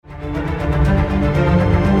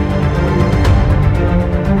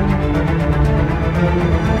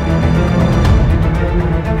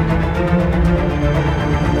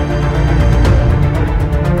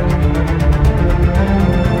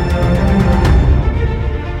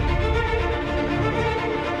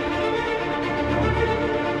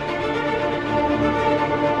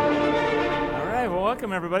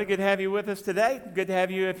everybody. Good to have you with us today. Good to have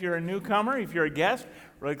you if you're a newcomer, if you're a guest.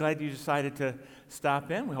 Really glad you decided to stop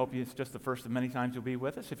in. We hope it's just the first of many times you'll be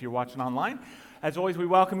with us if you're watching online. As always, we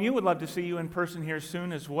welcome you. We'd love to see you in person here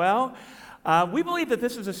soon as well. We believe that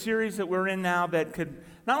this is a series that we're in now that could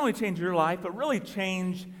not only change your life, but really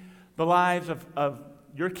change the lives of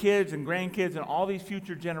your kids and grandkids and all these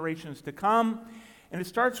future generations to come. And it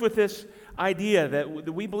starts with this idea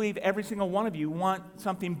that we believe every single one of you want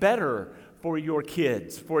something better for your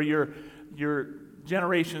kids, for your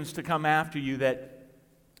generations to come after you, that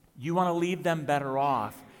you want to leave them better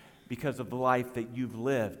off because of the life that you've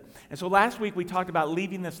lived. And so last week we talked about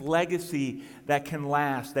leaving this legacy that can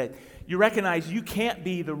last, that you recognize you can't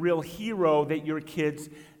be the real hero that your kids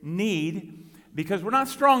need because we're not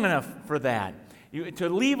strong enough for that. To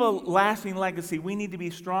leave a lasting legacy, we need to be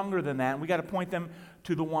stronger than that, and we got to point them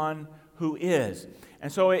to the one who is.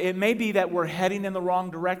 And so it may be that we're heading in the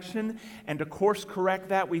wrong direction, and to course correct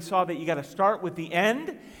that, we saw that you got to start with the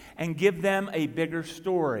end and give them a bigger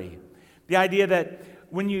story. The idea that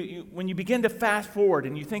when you begin to fast forward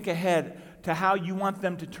and you think ahead to how you want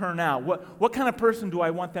them to turn out, what kind of person do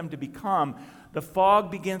I want them to become, the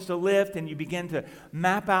fog begins to lift and you begin to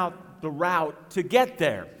map out the route to get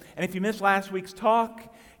there. And if you missed last week's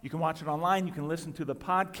talk, you can watch it online, you can listen to the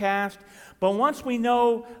podcast. But once we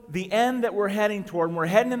know the end that we're heading toward, and we're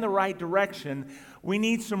heading in the right direction, we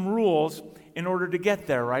need some rules in order to get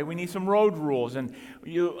there, right? We need some road rules. And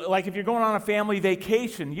like if you're going on a family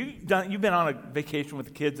vacation, you've been on a vacation with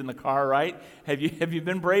the kids in the car, right? Have you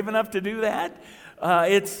been brave enough to do that?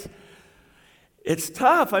 It's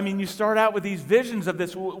tough. I mean, you start out with these visions of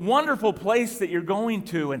this wonderful place that you're going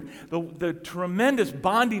to and the tremendous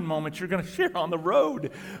bonding moments you're going to share on the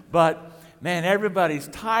road. But, man, everybody's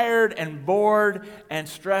tired and bored and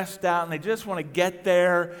stressed out, and they just want to get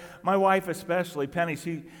there. My wife especially, Penny,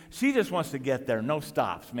 she just wants to get there. No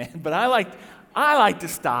stops, man. But I like to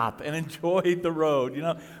stop and enjoy the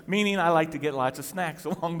road, meaning I like to get lots of snacks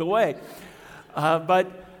along the way.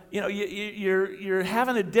 But you're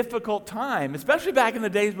having a difficult time, especially back in the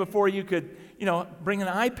days before you could, bring an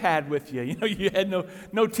iPad with you. You had no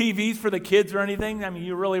TVs for the kids or anything. I mean,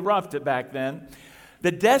 you really roughed it back then.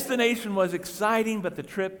 The destination was exciting, but the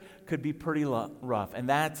trip could be pretty rough, and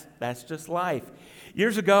that's just life.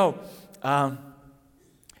 Years ago,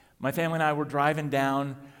 my family and I were driving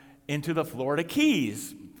down into the Florida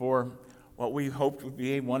Keys for what we hoped would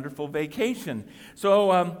be a wonderful vacation.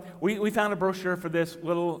 So we found a brochure for this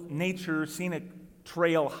little nature scenic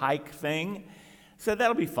trail hike thing. Said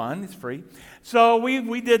that'll be fun, it's free. So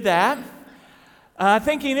we did that,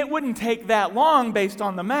 thinking it wouldn't take that long based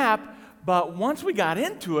on the map, but once we got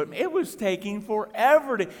into it, it was taking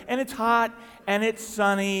forever and it's hot and it's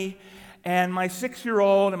sunny, and my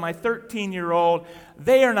 6-year-old and my 13-year-old,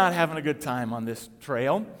 they are not having a good time on this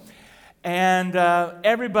trail. And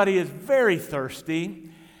everybody is very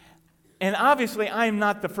thirsty. And obviously, I'm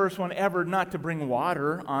not the first one ever not to bring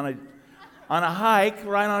water on a hike,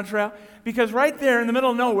 right on a trail. Because right there in the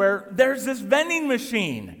middle of nowhere, there's this vending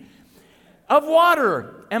machine of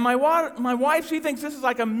water. And my wife, she thinks this is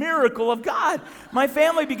like a miracle of God. My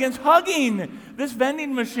family begins hugging this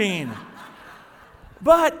vending machine.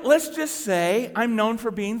 But let's just say I'm known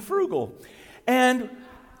for being frugal. And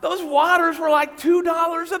those waters were like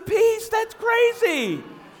 $2 a piece. That's crazy.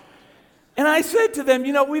 And I said to them,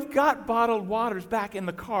 we've got bottled waters back in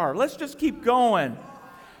the car. Let's just keep going.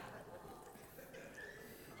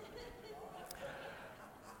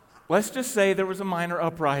 Let's just say there was a minor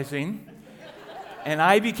uprising, and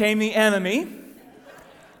I became the enemy,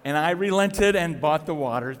 and I relented and bought the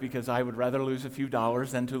waters because I would rather lose a few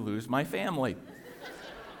dollars than to lose my family.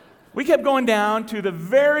 We kept going down to the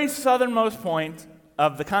very southernmost point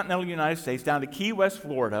of the continental United States, down to Key West,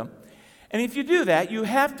 Florida. And if you do that, you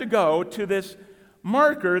have to go to this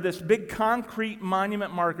marker, this big concrete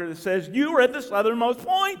monument marker that says, you are at the southernmost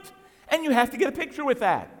point. And you have to get a picture with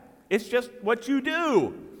that. It's just what you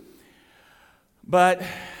do. But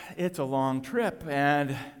it's a long trip.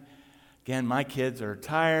 And again, my kids are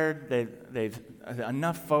tired. They've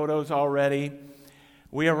enough photos already.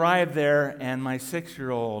 We arrived there, and my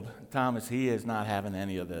 6-year-old, Thomas, he is not having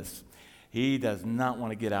any of this. He does not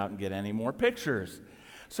want to get out and get any more pictures.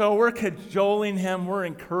 So we're cajoling him, we're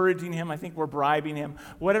encouraging him, I think we're bribing him,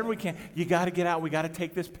 whatever we can. You got to get out, we got to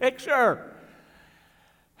take this picture.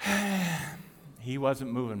 He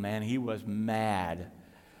wasn't moving, man. He was mad.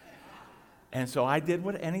 And so I did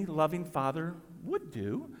what any loving father would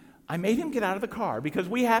do. I made him get out of the car because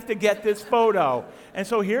we have to get this photo. And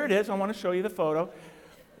so here it is. I want to show you the photo.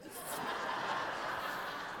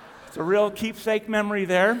 It's a real keepsake memory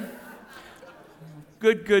there.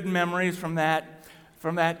 Good memories from that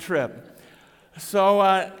from that trip.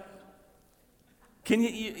 So can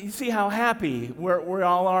you see how happy we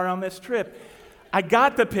all are on this trip? I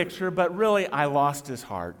got the picture, but really I lost his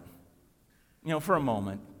heart, for a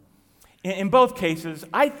moment. In both cases,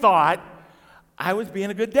 I thought I was being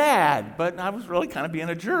a good dad, but I was really kind of being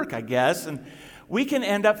a jerk, I guess. And we can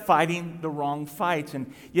end up fighting the wrong fights.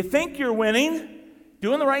 And you think you're winning,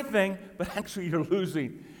 doing the right thing, but actually you're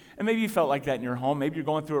losing. And maybe you felt like that in your home. Maybe you're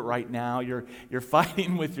going through it right now. You're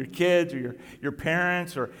fighting with your kids or your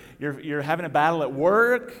parents, or you're having a battle at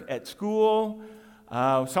work, at school,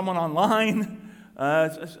 someone online,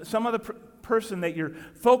 some other person that you're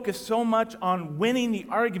focused so much on winning the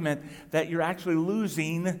argument that you're actually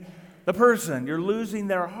losing the person. You're losing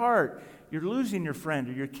their heart. You're losing your friend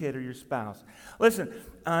or your kid or your spouse. Listen,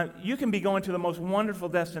 you can be going to the most wonderful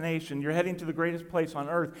destination. You're heading to the greatest place on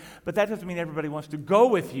earth, but that doesn't mean everybody wants to go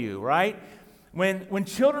with you, right? When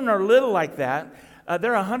children are little like that,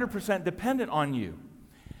 they're 100% dependent on you.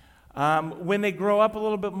 When they grow up a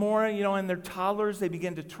little bit more, and they're toddlers, they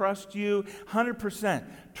begin to trust you. 100%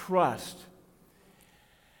 trust.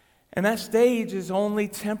 And that stage is only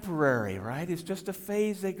temporary, right? It's just a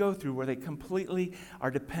phase they go through where they completely are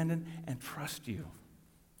dependent and trust you.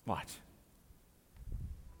 Watch.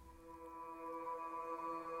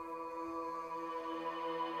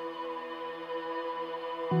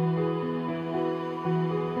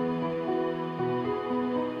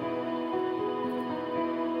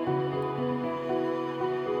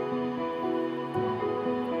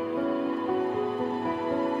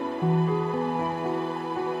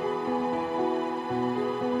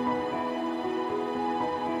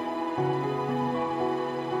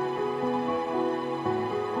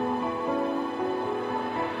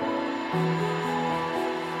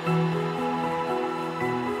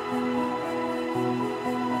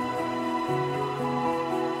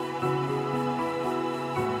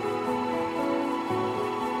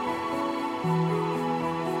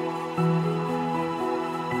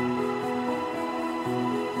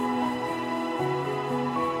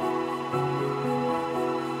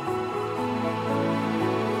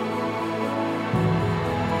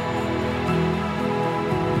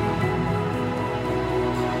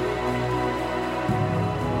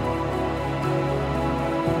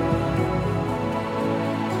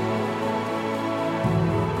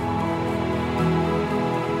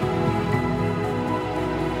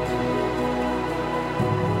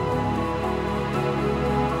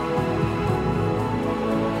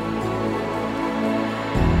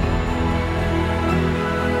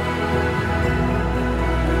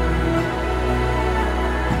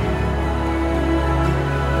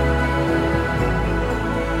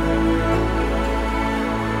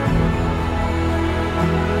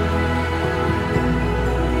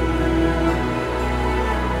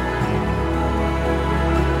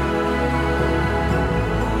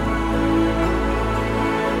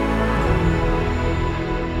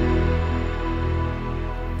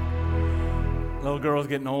 Girls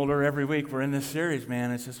getting older every week. We're in this series,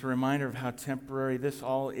 man. It's just a reminder of how temporary this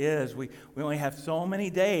all is. We only have so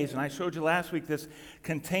many days, and I showed you last week this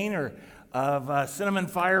container of cinnamon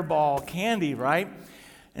fireball candy, right?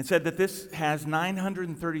 And said that this has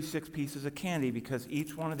 936 pieces of candy because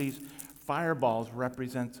each one of these fireballs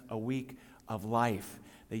represents a week of life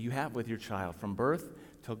that you have with your child from birth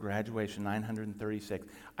till graduation. 936.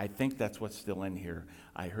 I think that's what's still in here.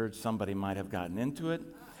 I heard somebody might have gotten into it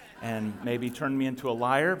and maybe turned me into a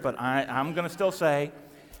liar, but I'm going to still say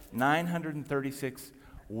 936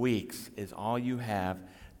 weeks is all you have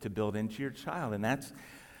to build into your child. And that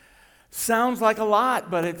sounds like a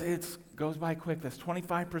lot, but it goes by quick. That's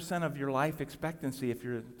 25% of your life expectancy if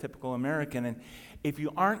you're a typical American. And if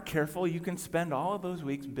you aren't careful, you can spend all of those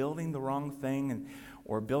weeks building the wrong thing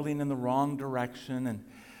or building in the wrong direction. And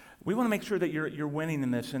we want to make sure that you're winning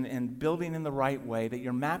in this and building in the right way, that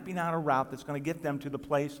you're mapping out a route that's going to get them to the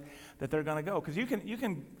place that they're going to go. Because you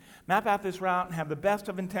can map out this route and have the best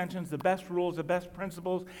of intentions, the best rules, the best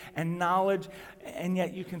principles and knowledge, and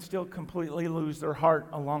yet you can still completely lose their heart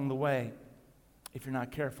along the way if you're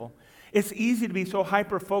not careful. It's easy to be so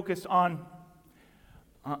hyper-focused on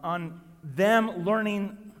them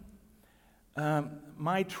learning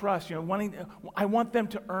my trust. I want them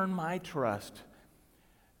to earn my trust,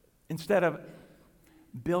 instead of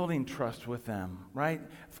building trust with them, right?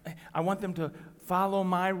 I want them to follow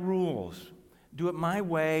my rules, do it my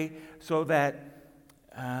way so that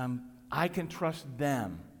I can trust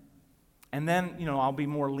them. And then, I'll be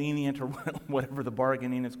more lenient or whatever the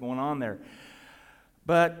bargaining is going on there.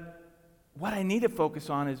 But what I need to focus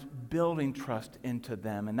on is building trust into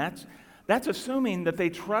them. And that's assuming that they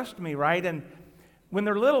trust me, right? And when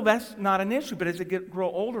they're little, that's not an issue, but as they grow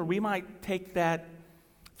older, we might take that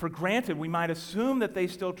for granted. We might assume that they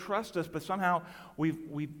still trust us, but somehow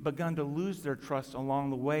we've begun to lose their trust along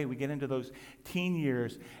the way. We get into those teen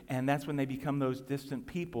years, and that's when they become those distant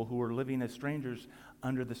people who are living as strangers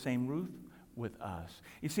under the same roof with us.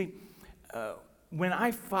 You see, when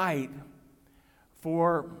I fight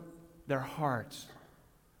for their hearts,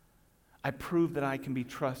 I prove that I can be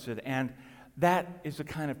trusted, and that is the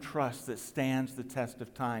kind of trust that stands the test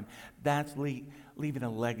of time. That's leaving a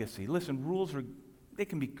legacy. Listen, they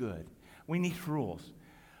can be good. We need rules.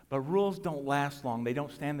 But rules don't last long. They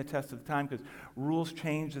don't stand the test of time because rules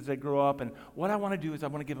change as they grow up. And what I want to do is I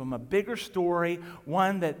want to give them a bigger story,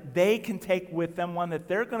 one that they can take with them, one that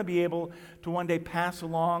they're going to be able to one day pass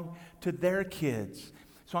along to their kids.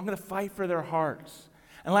 So I'm going to fight for their hearts.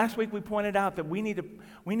 And last week we pointed out that we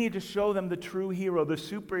need to show them the true hero, the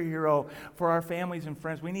superhero for our families and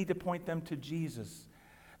friends. We need to point them to Jesus.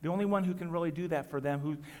 The only one who can really do that for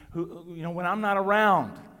them, who when I'm not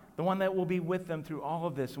around, the one that will be with them through all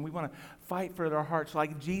of this. And we want to fight for their hearts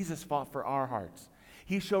like Jesus fought for our hearts.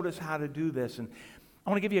 He showed us how to do this. And I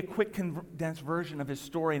want to give you a quick condensed version of his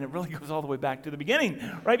story, and it really goes all the way back to the beginning,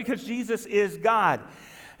 right? Because Jesus is God.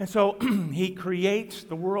 And so he creates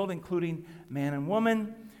the world, including man and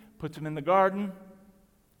woman, puts them in the garden.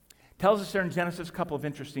 Tells us there in Genesis a couple of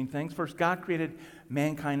interesting things. First, God created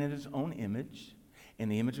mankind in his own image. In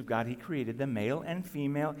the image of God, he created them, male and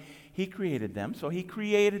female. He created them. So he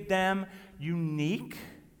created them unique.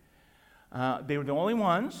 They were the only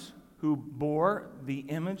ones who bore the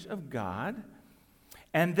image of God.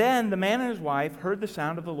 And then the man and his wife heard the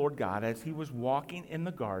sound of the Lord God as he was walking in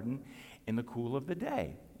the garden in the cool of the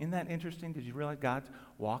day. Isn't that interesting? Did you realize God's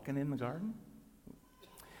walking in the garden?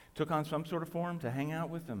 Took on some sort of form to hang out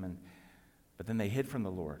with them. But then they hid from the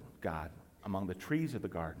Lord God among the trees of the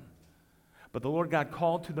garden. But the Lord God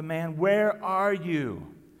called to the man, "Where are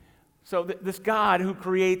you?" So this God who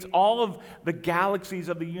creates all of the galaxies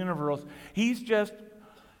of the universe, he's just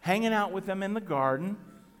hanging out with them in the garden,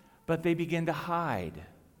 but they begin to hide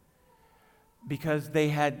because they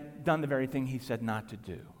had done the very thing he said not to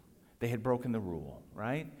do. They had broken the rule,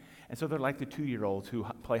 right? And so they're like the 2-year-olds who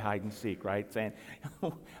play hide and seek, right? Saying,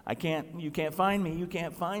 you can't find me, you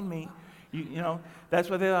can't find me. You know, that's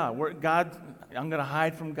what they are. I'm going to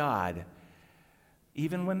hide from God.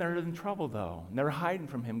 Even when they're in trouble, though, and they're hiding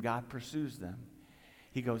from him, God pursues them.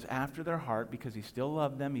 He goes after their heart because he still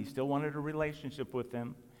loved them. He still wanted a relationship with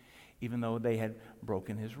them, even though they had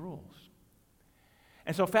broken his rules.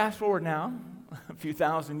 And so fast forward now, a few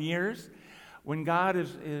thousand years, when God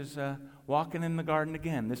is walking in the garden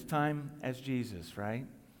again, this time as Jesus, right?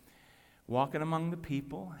 Walking among the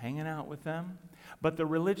people, hanging out with them. But the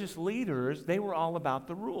religious leaders, they were all about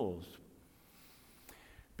the rules.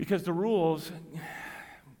 Because the rules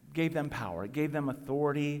gave them power. It gave them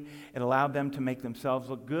authority. It allowed them to make themselves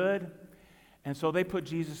look good. And so they put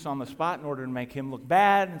Jesus on the spot in order to make him look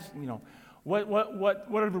bad. And, what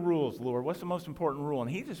are the rules, Lord? What's the most important rule? And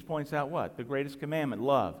he just points out what? The greatest commandment,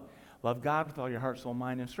 love. Love God with all your heart, soul,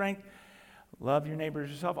 mind, and strength. Love your neighbor as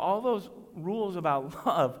yourself. All those rules about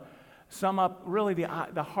love sum up really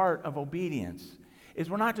the heart of obedience. Is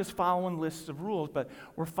we're not just following lists of rules, but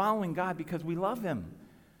we're following God because we love him.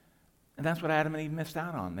 And that's what Adam and Eve missed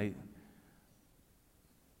out on.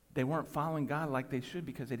 They weren't following God like they should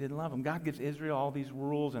because they didn't love him. God gives Israel all these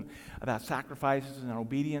rules about sacrifices and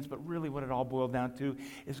obedience, but really what it all boiled down to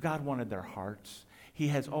is God wanted their hearts. He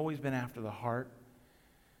has always been after the heart.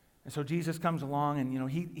 And so Jesus comes along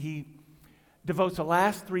and, he devotes the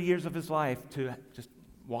last 3 years of his life to just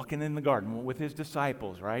walking in the garden with his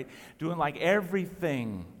disciples, right? Doing like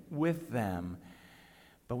everything with them.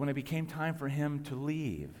 But when it became time for him to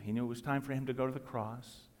leave, he knew it was time for him to go to the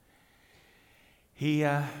cross. He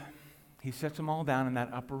sets them all down in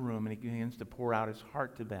that upper room and he begins to pour out his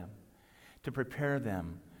heart to them, to prepare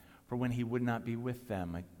them for when he would not be with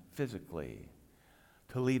them physically,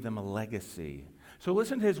 to leave them a legacy. So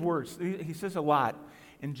listen to his words. He says a lot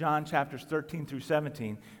in John chapters 13 through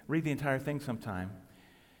 17. Read the entire thing sometime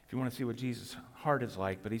if you want to see what Jesus' heart is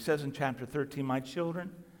like. But he says in chapter 13, "My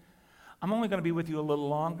children, I'm only going to be with you a little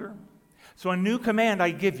longer. So a new command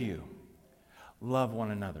I give you, love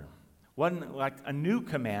one another." Wasn't like a new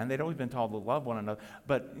command. They'd always been told to love one another.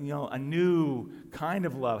 But, a new kind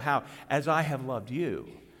of love. How? As I have loved you,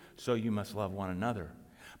 so you must love one another.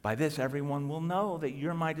 By this, everyone will know that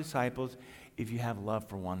you're my disciples if you have love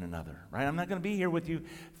for one another. Right? I'm not going to be here with you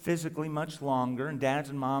physically much longer. And dads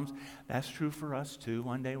and moms, that's true for us too.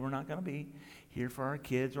 One day we're not going to be here for our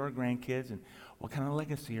kids or our grandkids. And what kind of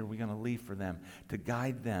legacy are we going to leave for them to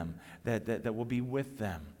guide them, that will be with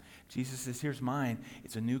them, Jesus says, here's mine.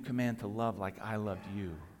 It's a new command to love like I loved you.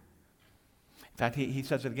 In fact, he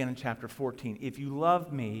says it again in chapter 14. If you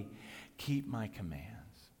love me, keep my commands.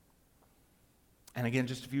 And again,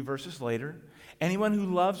 just a few verses later, anyone who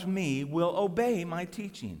loves me will obey my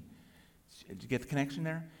teaching. Did you get the connection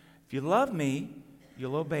there? If you love me,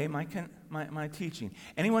 you'll obey my teaching.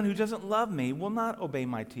 Anyone who doesn't love me will not obey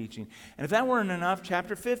my teaching. And if that weren't enough,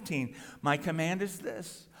 chapter 15, my command is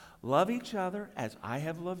this: love each other as I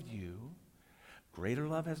have loved you. Greater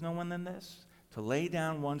love has no one than this, to lay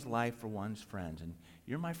down one's life for one's friends. And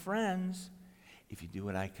you're my friends if you do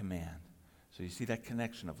what I command. So you see that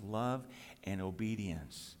connection of love and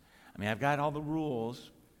obedience. I mean, I've got all the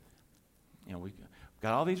rules. You know, we've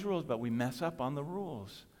got all these rules, but we mess up on the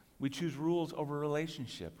rules. We choose rules over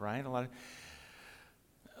relationship, right? A lot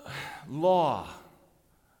of law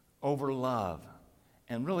over love.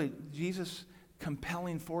 And really, Jesus'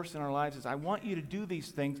 compelling force in our lives is, I want you to do these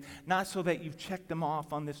things, not so that you've checked them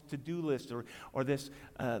off on this to-do list or this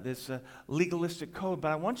legalistic code,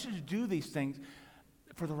 but I want you to do these things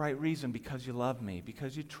for the right reason, because you love me,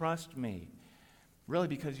 because you trust me, really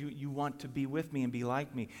because you want to be with me and be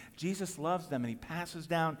like me. Jesus loves them, and he passes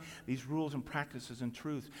down these rules and practices and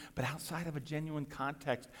truths. But outside of a genuine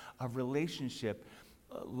context of relationship,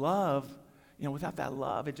 love, without that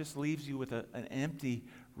love, it just leaves you with an empty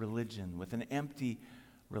religion, with an empty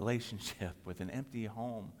relationship, with an empty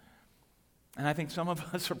home. And I think some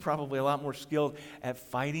of us are probably a lot more skilled at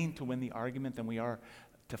fighting to win the argument than we are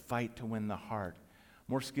to fight to win the heart.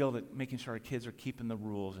 More skilled at making sure our kids are keeping the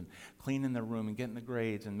rules and cleaning their room and getting the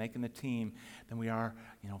grades and making the team than we are,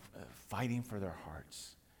 fighting for their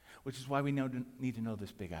hearts. Which is why we need to know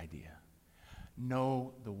this big idea.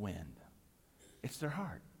 Know the wind. It's their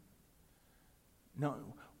heart. No,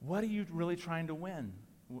 what are you really trying to win?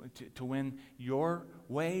 To win your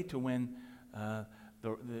way? To win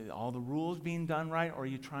all the rules being done right? Or are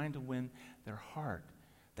you trying to win their heart?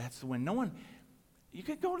 That's the win. You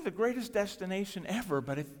could go to the greatest destination ever,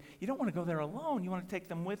 but if you don't want to go there alone, you want to take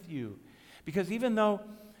them with you. Because even though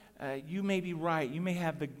you may be right, you may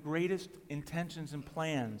have the greatest intentions and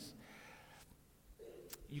plans,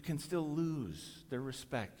 you can still lose their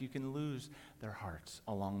respect. You can lose their hearts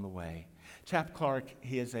along the way. Chap Clark,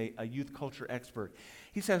 he is a youth culture expert.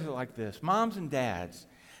 He says it like this: moms and dads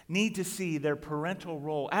need to see their parental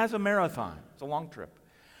role as a marathon. It's a long trip.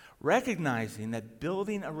 Recognizing that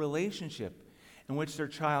building a relationship in which their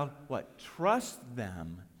child, trusts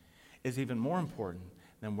them, is even more important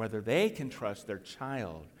than whether they can trust their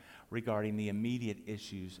child regarding the immediate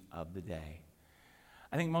issues of the day.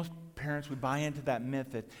 I think most parents would buy into that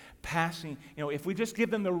myth that if we just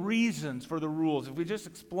give them the reasons for the rules, if we just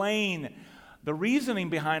explain the reasoning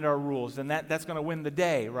behind our rules, then that's going to win the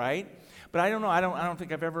day, right? But I don't know. I don't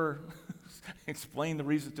think I've ever explained the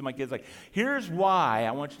reasons to my kids. Like, here's why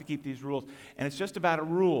I want you to keep these rules, and it's just about a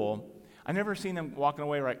rule. I've never seen them walking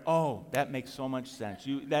away like, oh, that makes so much sense.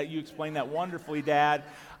 You explained that wonderfully, Dad.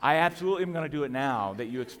 I absolutely am going to do it now that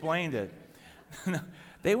you explained it.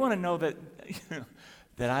 They want to know that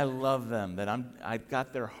that I love them, that I've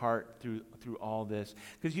got their heart through all this.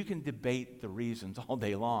 Because you can debate the reasons all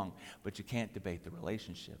day long, but you can't debate the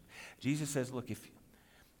relationship. Jesus says, look, if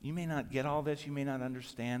you may not get all this, you may not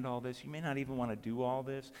understand all this, you may not even want to do all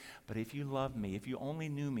this, but if you love me, if you only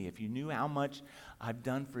knew me, if you knew how much I've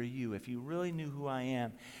done for you, if you really knew who I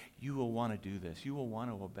am, you will want to do this. You will want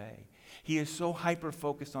to obey. He is so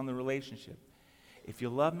hyper-focused on the relationship. If you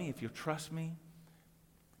love me, if you trust me,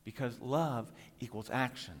 because love equals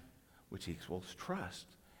action, which equals trust.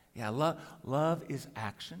 Yeah, love is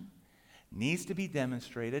action. Needs to be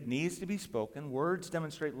demonstrated, needs to be spoken. Words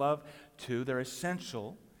demonstrate love too. They're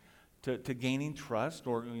essential to gaining trust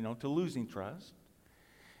or, to losing trust.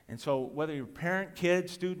 And so whether you're parent, kid,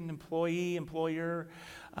 student, employee, employer,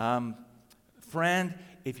 friend,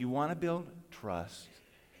 if you want to build trust,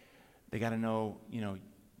 they got to know,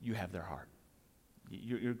 you have their heart.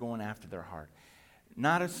 You're going after their heart.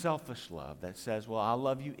 Not a selfish love that says, well, I'll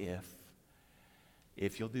love you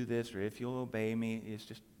if you'll do this or if you'll obey me. It's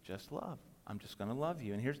just love. I'm just going to love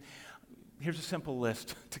you. And here's a simple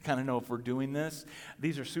list to kind of know if we're doing this.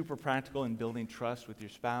 These are super practical in building trust with your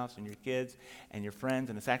spouse and your kids and your friends.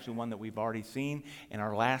 And it's actually one that we've already seen in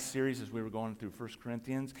our last series as we were going through 1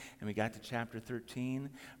 Corinthians. And we got to chapter 13,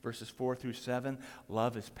 verses 4 through 7.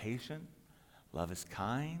 Love is patient. Love is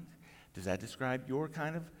kind. Does that describe your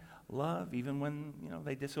kind of love, even when,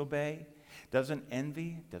 they disobey? Doesn't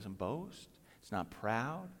envy, doesn't boast. It's not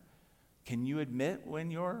proud. Can you admit when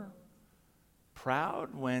you're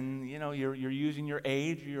proud, when, you're using your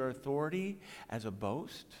age or your authority as a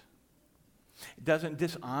boast? It doesn't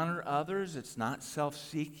dishonor others. It's not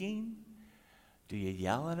self-seeking. Do you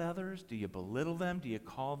yell at others? Do you belittle them? Do you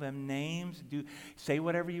call them names? Do say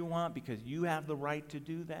whatever you want because you have the right to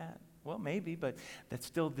do that? Well, maybe, but that's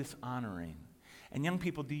still dishonoring. And young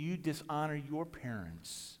people, do you dishonor your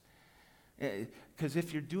parents? Because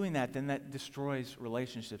if you're doing that, then that destroys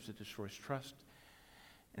relationships. It destroys trust.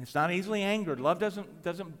 And it's not easily angered. Love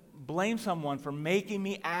doesn't blame someone for making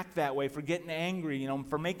me act that way, for getting angry,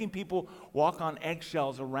 for making people walk on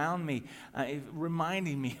eggshells around me,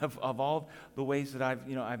 reminding me of all the ways that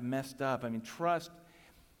I've messed up. I mean, trust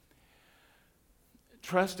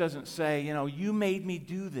doesn't say, you made me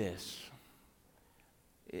do this.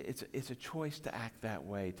 It's a choice to act that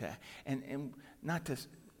way, and not to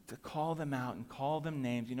call them out and call them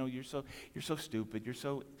names. You're so stupid. You're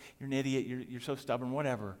an idiot. You're so stubborn.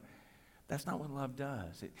 Whatever. That's not what love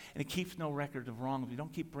does. And it keeps no record of wrongs. We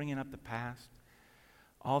don't keep bringing up the past,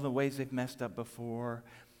 all the ways they've messed up before.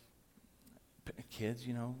 Kids,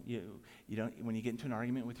 you don't. When you get into an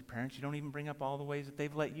argument with your parents, you don't even bring up all the ways that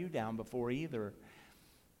they've let you down before either.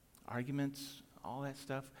 Arguments, all that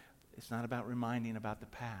stuff. It's not about reminding about the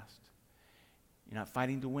past. You're not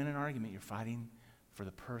fighting to win an argument. You're fighting for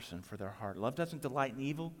the person, for their heart. Love doesn't delight in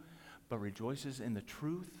evil, but rejoices in the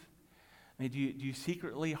truth. I mean, do you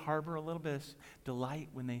secretly harbor a little bit of delight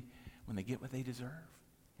when they get what they deserve?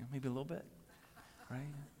 Maybe a little bit, right?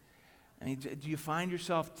 I mean, do you find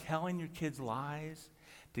yourself telling your kids lies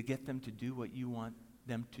to get them to do what you want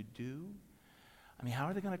them to do? I mean, how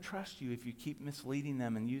are they going to trust you if you keep misleading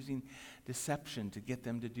them and using deception to get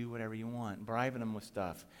them to do whatever you want, bribing them with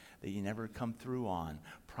stuff that you never come through on,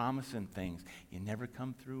 promising things you never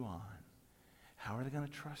come through on? How are they going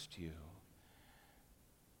to trust you?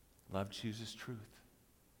 Love chooses truth.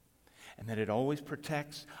 And that it always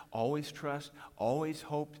protects, always trusts, always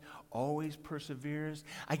hopes, always perseveres.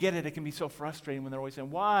 I get it. It can be so frustrating when they're always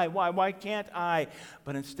saying, why can't I?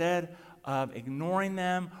 But instead of ignoring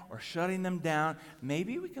them or shutting them down,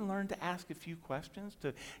 maybe we can learn to ask a few questions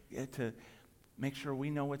to make sure we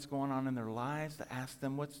know what's going on in their lives, to ask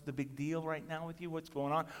them, what's the big deal right now with you? What's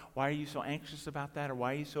going on? Why are you so anxious about that? Or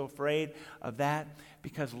why are you so afraid of that?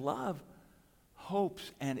 Because love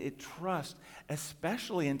hopes and it trusts,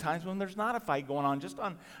 especially in times when there's not a fight going on, just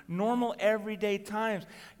on normal everyday times.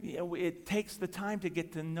 It takes the time to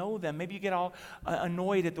get to know them. Maybe you get all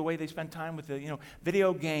annoyed at the way they spend time with the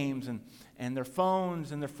video games and their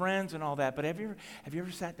phones and their friends and all that. But have you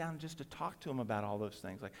ever sat down just to talk to them about all those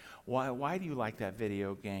things? Like, why do you like that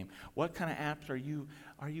video game? What kind of apps are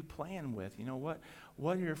you playing with?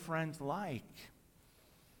 What are your friends like?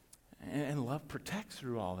 And love protects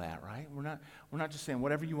through all that, right? We're not just saying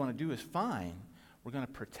whatever you want to do is fine. We're going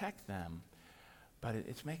to protect them. But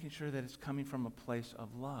it's making sure that it's coming from a place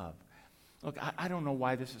of love. Look, I don't know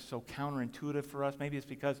why this is so counterintuitive for us. Maybe it's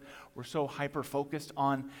because we're so hyper-focused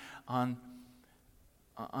on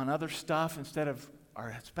other stuff instead of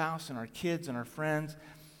our spouse and our kids and our friends.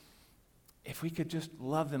 If we could just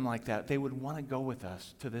love them like that, they would want to go with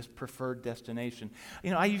us to this preferred destination.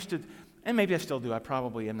 I used to, and maybe I still do, I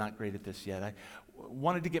probably am not great at this yet. I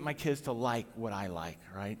wanted to get my kids to like what I like,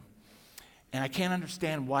 right? And I can't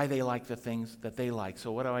understand why they like the things that they like.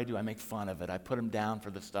 So what do? I make fun of it. I put them down for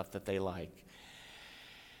the stuff that they like.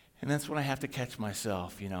 And that's when I have to catch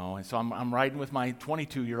myself, And so I'm riding with my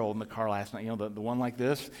 22-year-old in the car last night, the one like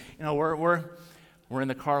this. We're in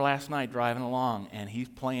the car last night driving along, and he's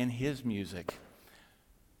playing his music.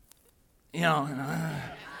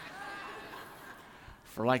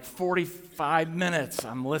 For like 45 minutes,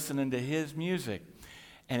 I'm listening to his music.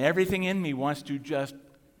 And everything in me wants to just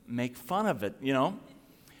make fun of it,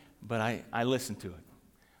 But I listen to it.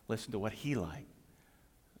 Listen to what he liked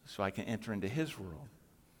so I can enter into his world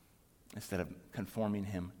instead of conforming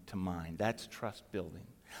him to mine. That's trust building.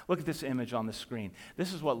 Look at this image on the screen.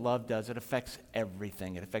 This is what love does. It affects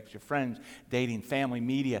everything. It affects your friends, dating, family,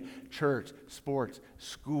 media, church, sports,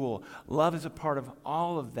 school. Love is a part of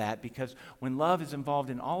all of that because when love is involved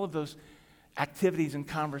in all of those activities and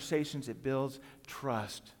conversations, it builds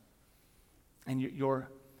trust. And your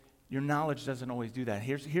knowledge doesn't always do that.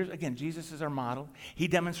 Here's again, Jesus is our model. He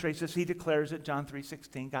demonstrates this. He declares it, John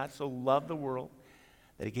 3:16. God so loved the world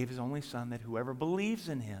that he gave his only son that whoever believes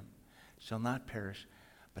in him shall not perish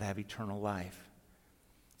but have eternal life.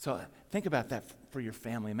 So think about that for your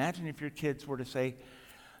family. Imagine if your kids were to say,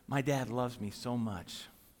 my dad loves me so much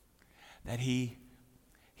that he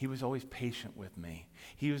was always patient with me.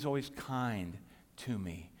 He was always kind to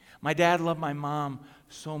me. My dad loved my mom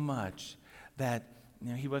so much that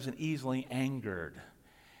he wasn't easily angered.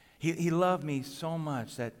 He loved me so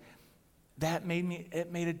much that made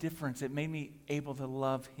a difference. It made me able to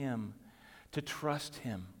love him to trust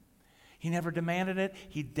him. He never demanded it.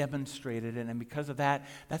 He demonstrated it. And because of that,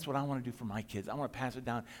 that's what I want to do for my kids. I want to pass it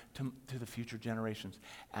down to the future generations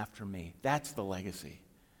after me. That's the legacy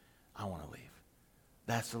I want to leave.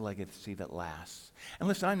 That's the legacy that lasts. And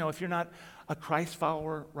listen, I know if you're not a Christ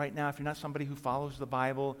follower right now, if you're not somebody who follows the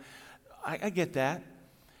Bible, I get that.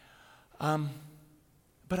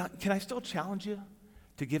 But can I still challenge you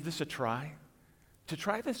to give this a try? To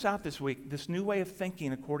try this out this week, this new way of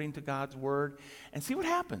thinking according to God's Word, and see what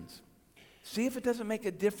happens. See if it doesn't make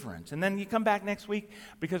a difference. And then you come back next week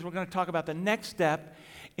because we're going to talk about the next step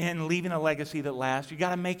in leaving a legacy that lasts. You got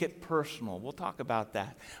to make it personal. We'll talk about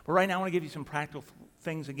that. But right now I want to give you some practical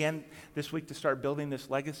things again this week to start building this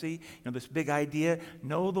legacy. You know, this big idea,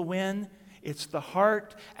 know the when. It's the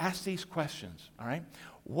heart. Ask these questions, all right?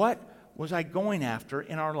 What was I going after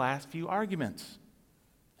in our last few arguments?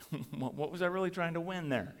 What was I really trying to win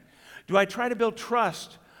there? Do I try to build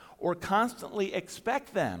trust or constantly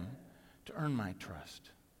expect them to earn my trust?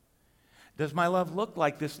 Does my love look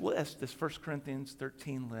like this list, this 1 Corinthians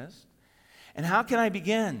 13 list? And how can I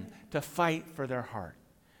begin to fight for their heart?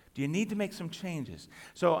 Do you need to make some changes?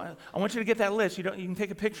 So I want you to get that list. You can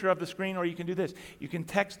take a picture of the screen, or you can do this. You can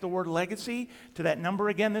text the word legacy to that number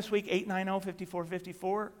again this week,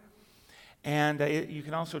 890-5454. And you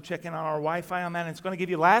can also check in on our Wi-Fi on that. And it's going to give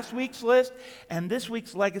you last week's list and this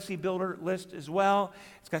week's Legacy Builder list as well.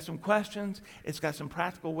 It's got some questions. It's got some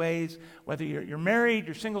practical ways, whether you're married,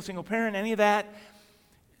 you're single parent, any of that,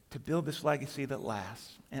 to build this legacy that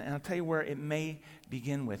lasts. And I'll tell you where it may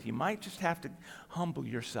begin with. You might just have to humble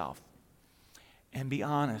yourself and be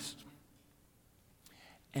honest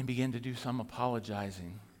and begin to do some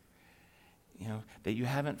apologizing. You know, that you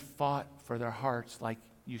haven't fought for their hearts like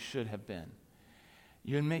you should have been.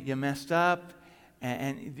 You admit you messed up,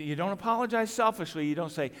 and you don't apologize selfishly. You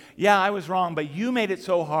don't say, yeah, I was wrong, but you made it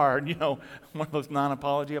so hard. You know, one of those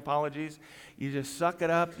non-apology apologies. You just suck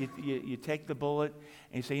it up, you take the bullet,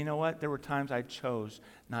 and you say, you know what? There were times I chose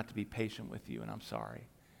not to be patient with you, and I'm sorry.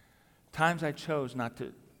 Times I chose not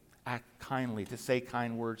to act kindly, to say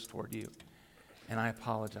kind words toward you, and I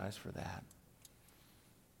apologize for that.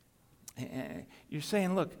 And you're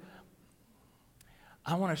saying, look,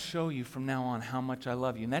 I want to show you from now on how much I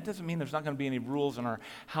love you. And that doesn't mean there's not going to be any rules in our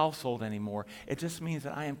household anymore. It just means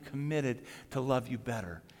that I am committed to love you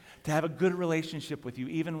better, to have a good relationship with you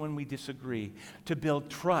even when we disagree, to build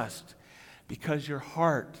trust because your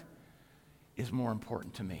heart is more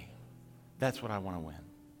important to me. That's what I want to win.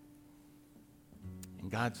 And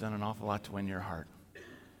God's done an awful lot to win your heart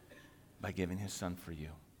by giving his son for you.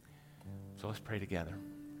 So let's pray together.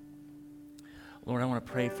 Lord, I want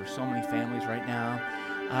to pray for so many families right now.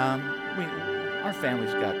 Our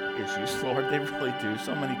families got issues, Lord. They really do,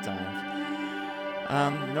 so many times.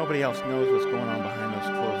 Nobody else knows what's going on behind those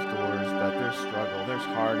closed doors, but there's struggle, there's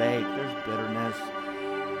heartache, there's bitterness.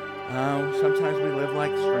 Sometimes we live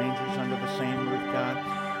like strangers under the same roof, God.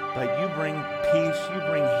 But you bring peace, you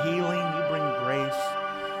bring healing, you bring grace.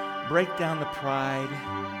 Break down the pride.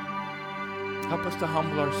 Help us to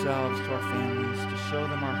humble ourselves to our families, to show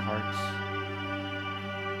them our hearts.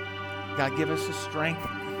 God, give us the strength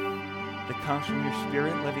that comes from your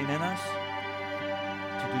Spirit living in us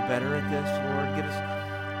to do better at this, Lord.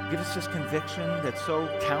 Give us this conviction that's so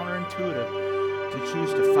counterintuitive to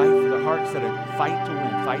choose to fight for the hearts that are fight to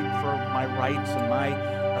win, fight for my rights and my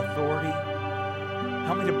authority.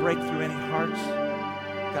 Help me to break through any hearts,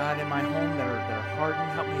 God, in my home that are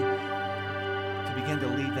hardened. Help me to begin to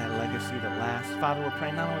leave that legacy that lasts. Father, we're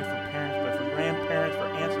praying not only for parents, but for grandparents,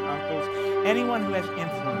 for aunts and uncles, anyone who has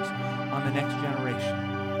influence on the next generation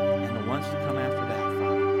and the ones to come after that,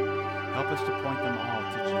 Father. Help us to point them all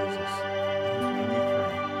to Jesus. In whose name we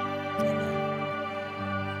pray.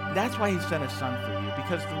 Amen. That's why he sent his son for you,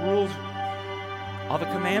 because the rules, all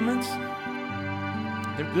the commandments,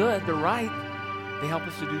 they're good, they're right. They help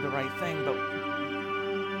us to do the right thing, but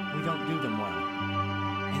we don't do them well.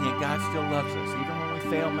 And yet God still loves us. Even when we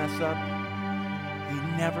fail, mess up, he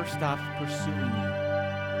never stops pursuing you.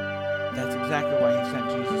 That's exactly why he sent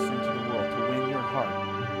Jesus into the world, to win your heart,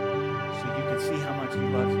 so you can see how much he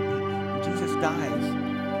loves you. When Jesus dies,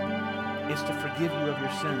 it's to forgive you of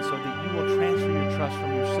your sins so that you will transfer your trust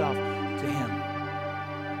from yourself to him.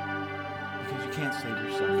 Because you can't save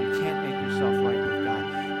yourself. You can't make yourself right with God.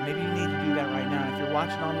 Maybe you need to do that right now. If you're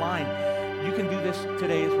watching online, you can do this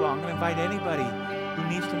today as well. I'm going to invite anybody who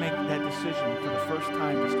needs to make that decision for the first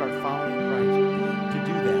time to start following Christ to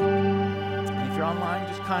do that. And if you're online,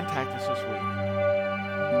 just contact us this week.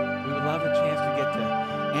 We would love a chance to get to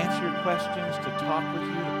answer your questions, to talk with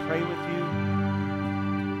you, to pray with you,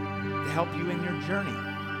 to help you in your journey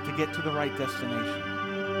to get to the right destination.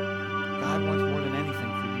 God wants more than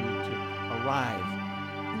anything for you to arrive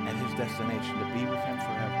at his destination, to be with him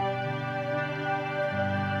forever.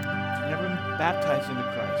 If you've never been baptized into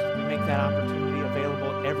Christ, we make that opportunity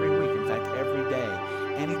available every week, in fact, every day,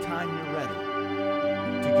 anytime you're ready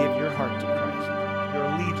to give your heart to Christ, your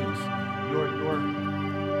allegiance, your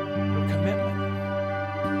commitment.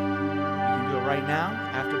 You can do it right now.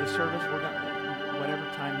 After the service, whatever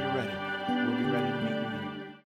time you're ready, we'll be ready to meet you.